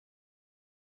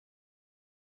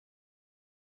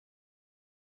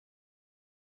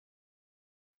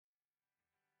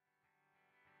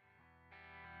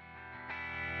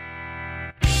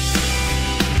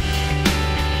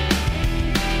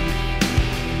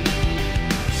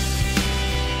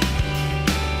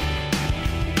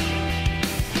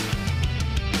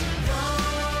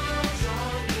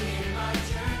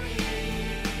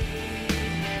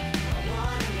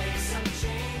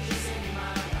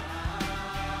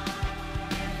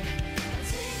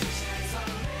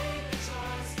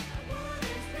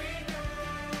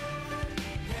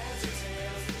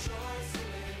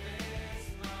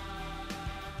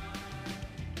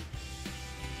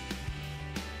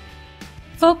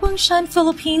Foguangshan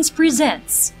Philippines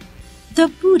presents The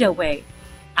Buddha Way.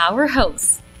 Our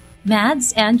hosts,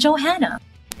 Madz and Johanna.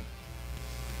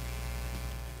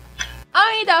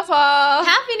 Ay, Dafo!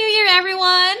 Happy New Year,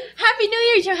 everyone! Happy New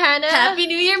Year, Johanna! Happy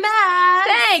New Year, Madz!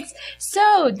 Thanks!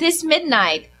 So, this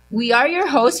midnight, we are your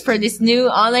hosts for this new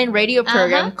online radio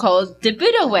program called The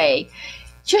Buddha Way.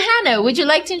 Johanna, would you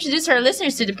like to introduce our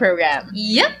listeners to the program?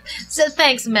 Yep. So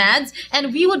thanks, Madz.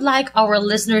 And we would like our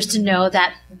listeners to know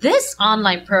that this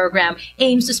online program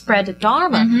aims to spread the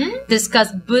Dharma,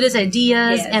 discuss Buddhist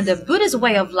ideas and the Buddhist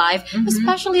way of life,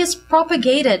 especially as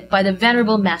propagated by the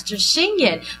Venerable Master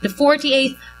Xingyan, the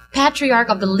 48th patriarch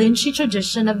of the Linchi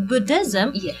tradition of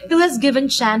Buddhism, who has given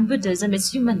Chan Buddhism its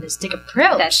humanistic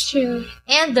approach. That's true.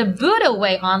 And the Buddha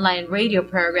Way online radio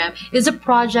program is a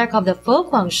project of the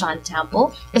Foguangshan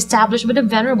Temple, established by the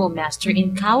Venerable Master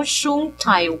in Kaohsiung,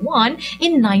 Taiwan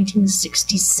in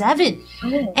 1967.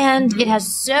 And it has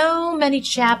so many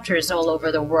chapters all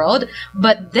over the world,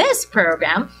 but this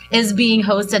program is being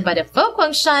hosted by the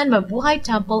Foguangshan Mabuhay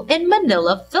Temple in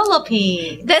Manila,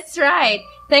 Philippines. That's right.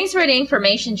 Thanks for the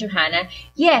information, Johanna.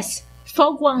 Yes,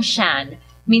 Foguangshan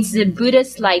means the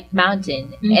Buddha's light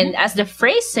mountain. And as the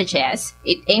phrase suggests,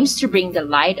 it aims to bring the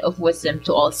light of wisdom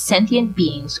to all sentient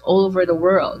beings all over the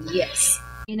world. Yes.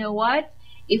 You know what?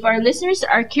 If our listeners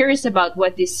are curious about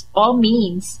what this all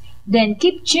means, then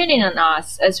keep tuning on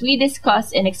us as we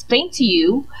discuss and explain to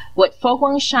you what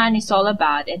Foguangshan is all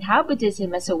about and how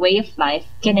Buddhism as a way of life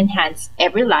can enhance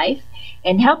every life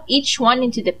and help each one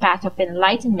into the path of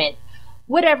enlightenment,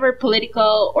 whatever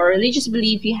political or religious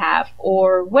belief you have,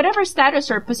 or whatever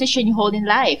status or position you hold in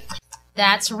life.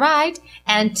 That's right.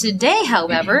 And today,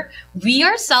 however, we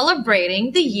are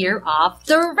celebrating the Year of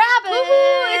the Rabbit.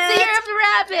 Woohoo! It's the Year of the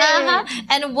Rabbit!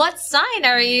 And what sign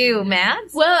are you,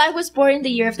 Madz? Well, I was born in the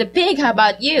Year of the Pig. How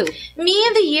about you? Me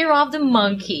in the Year of the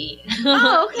Monkey.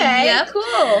 Oh, okay. Yep.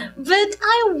 Cool. But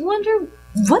I wonder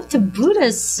what the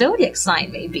Buddha's zodiac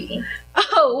sign may be.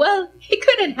 Oh, well, he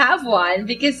couldn't have one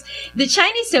because the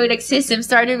Chinese zodiac system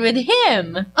started with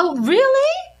him. Oh,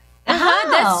 really?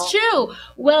 That's true.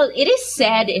 Well, it is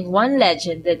said in one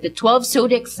legend that the 12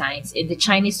 zodiac signs in the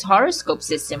Chinese horoscope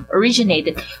system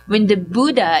originated when the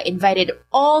Buddha invited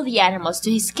all the animals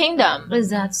to his kingdom.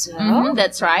 Is that so?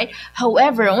 That's right.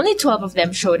 However, only 12 of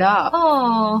them showed up.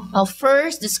 Oh. Well,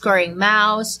 first, the scurrying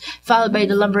mouse, followed by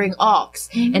the lumbering ox.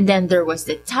 And then there was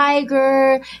the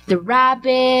tiger, the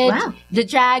rabbit, the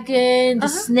dragon, the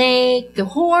snake, the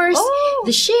horse,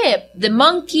 the sheep, the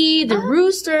monkey, the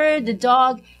rooster, the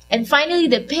dog, and finally,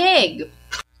 the pig.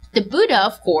 The Buddha,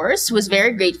 of course, was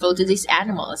very grateful to these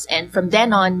animals and from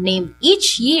then on named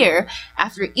each year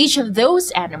after each of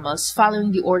those animals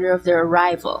following the order of their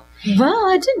arrival. Wow,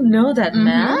 I didn't know that,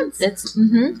 Madz.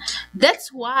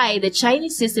 That's why the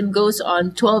Chinese system goes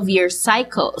on 12-year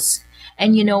cycles.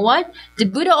 And you know what? The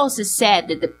Buddha also said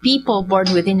that the people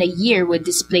born within a year would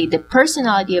display the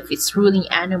personality of its ruling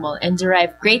animal and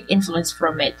derive great influence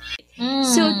from it.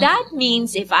 So that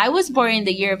means if I was born in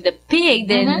the year of the pig,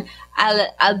 then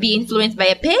I'll be influenced by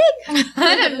a pig?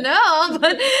 I don't know,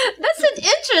 but that's an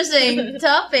interesting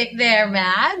topic there,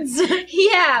 Madz.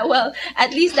 Yeah, well,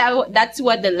 at least that's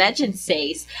what the legend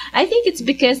says. I think it's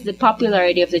because the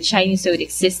popularity of the Chinese zodiac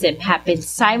system happened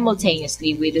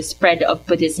simultaneously with the spread of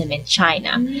Buddhism in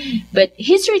China. But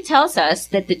history tells us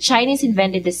that the Chinese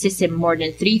invented the system more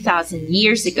than 3,000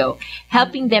 years ago,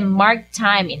 helping them mark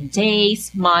time in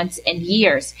days, months, and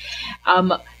years.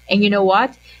 And you know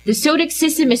what? The zodiac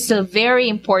system is still very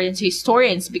important to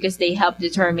historians because they help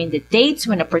determine the dates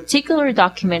when a particular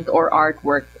document or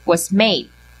artwork was made.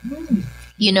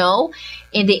 You know,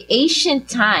 in the ancient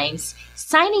times,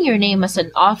 signing your name as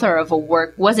an author of a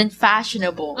work wasn't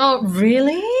fashionable. Oh,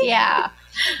 really? Yeah.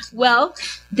 Well,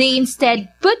 they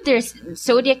instead put their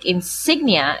zodiac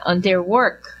insignia on their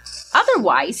work.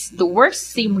 Otherwise, the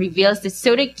work's theme reveals the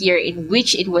zodiac year in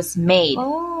which it was made.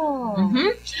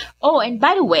 Oh, and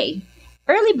by the way,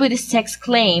 early Buddhist texts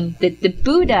claim that the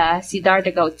Buddha,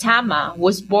 Siddhartha Gautama,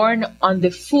 was born on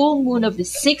the full moon of the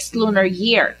 6th lunar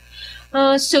year.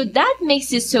 So that makes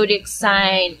his zodiac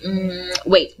sign...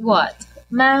 wait, what?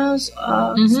 Mouse,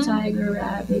 ox, tiger,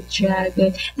 rabbit,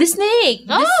 dragon... The snake!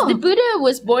 The Buddha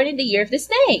was born in the year of the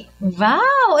snake.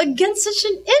 Wow, again, such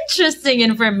an interesting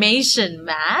information,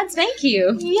 Madz. Thank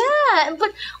you. Yeah,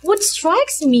 but what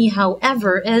strikes me,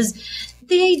 however, is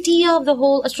the idea of the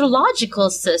whole astrological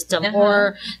system,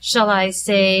 or shall I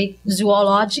say,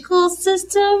 zoological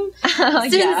system?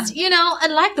 Since, you know,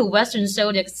 unlike the Western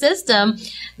zodiac system,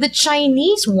 the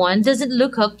Chinese one doesn't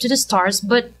look up to the stars,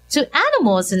 but to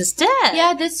animals instead.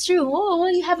 Yeah, that's true. Oh,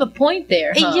 well, you have a point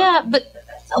there. Yeah, but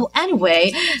Oh,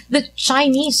 anyway, the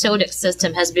Chinese zodiac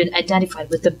system has been identified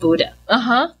with the Buddha.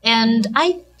 And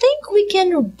I think we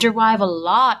can derive a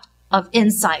lot of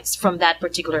insights from that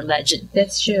particular legend.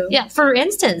 That's true. Yeah, for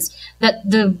instance, that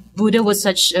the Buddha was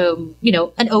such, an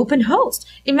open host.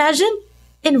 Imagine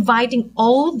inviting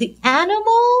all the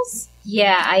animals.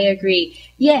 Yeah, I agree.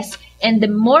 Yes, and the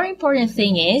more important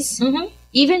thing is,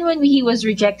 even when he was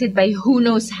rejected by who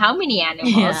knows how many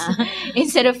animals,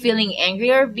 instead of feeling angry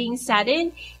or being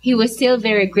saddened, he was still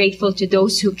very grateful to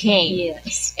those who came.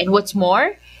 Yes. And what's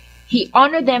more, he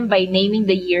honored them by naming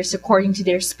the years according to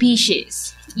their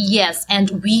species. Yes,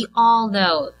 and we all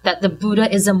know that the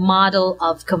Buddha is a model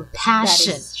of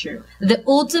compassion. That is true. The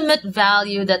ultimate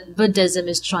value that Buddhism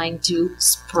is trying to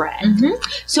spread.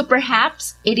 So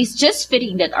perhaps it is just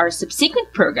fitting that our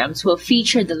subsequent programs will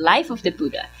feature the life of the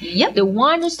Buddha, the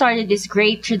one who started this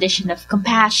great tradition of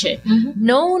compassion,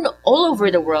 known all over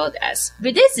the world as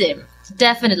Buddhism.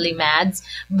 Definitely, Madz.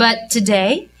 But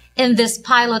today, in this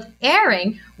pilot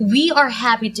airing, we are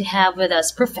happy to have with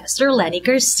us Professor Leni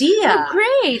Garcia. Oh,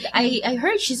 great. I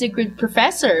heard she's a good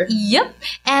professor. Yep.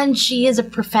 And she is a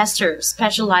professor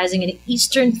specializing in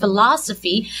Eastern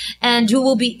philosophy and who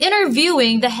will be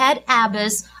interviewing the head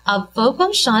abbess of Fo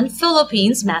Guangshan,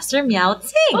 Philippines, Master Miao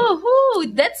Jing. Oh,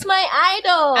 that's my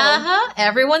idol.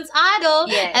 Everyone's idol.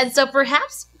 Yes. And so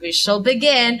perhaps we shall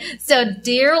begin. So,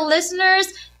 dear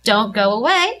listeners, don't go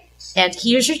away. And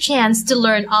here's your chance to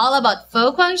learn all about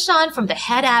Fo Guangshan from the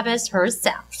head abbess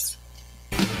herself.